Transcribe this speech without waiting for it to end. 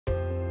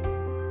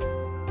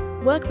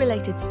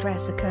Work-related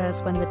stress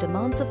occurs when the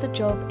demands of the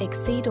job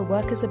exceed a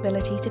worker's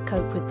ability to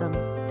cope with them.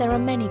 There are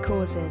many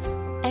causes.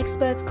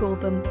 Experts call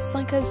them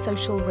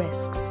psychosocial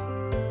risks.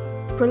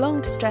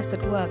 Prolonged stress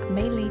at work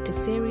may lead to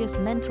serious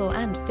mental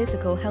and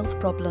physical health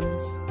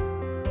problems.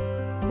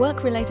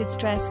 Work-related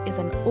stress is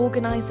an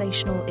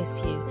organisational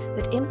issue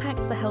that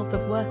impacts the health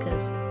of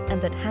workers and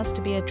that has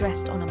to be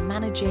addressed on a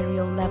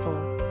managerial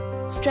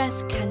level.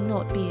 Stress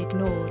cannot be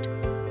ignored.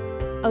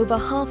 Over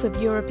half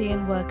of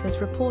European workers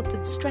report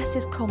that stress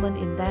is common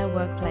in their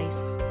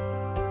workplace.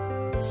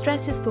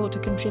 Stress is thought to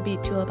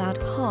contribute to about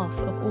half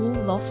of all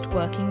lost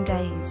working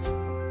days.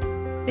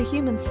 The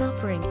human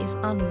suffering is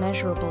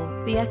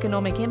unmeasurable. The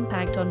economic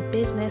impact on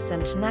business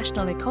and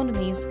national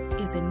economies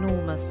is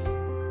enormous.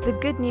 The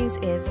good news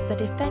is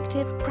that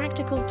effective,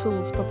 practical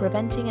tools for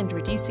preventing and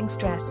reducing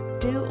stress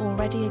do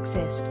already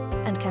exist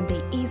and can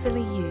be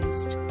easily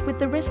used. With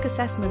the risk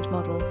assessment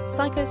model,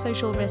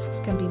 psychosocial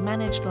risks can be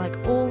managed like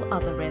all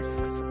other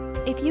risks.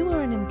 If you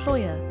are an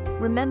employer,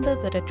 remember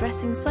that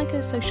addressing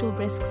psychosocial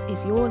risks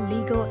is your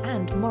legal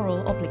and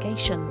moral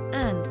obligation,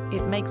 and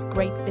it makes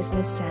great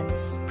business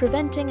sense.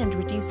 Preventing and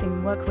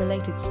reducing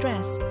work-related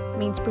stress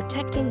means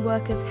protecting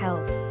workers'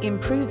 health,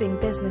 improving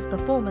business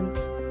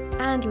performance,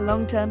 and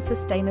long-term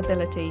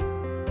sustainability.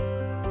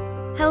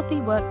 Healthy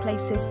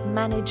workplaces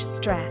manage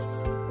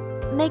stress.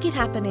 Make it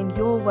happen in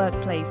your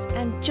workplace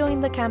and join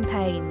the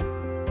campaign.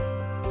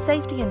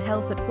 Safety and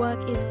health at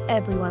work is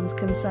everyone's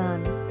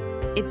concern.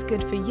 It's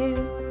good for you,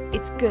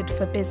 it's good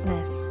for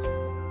business.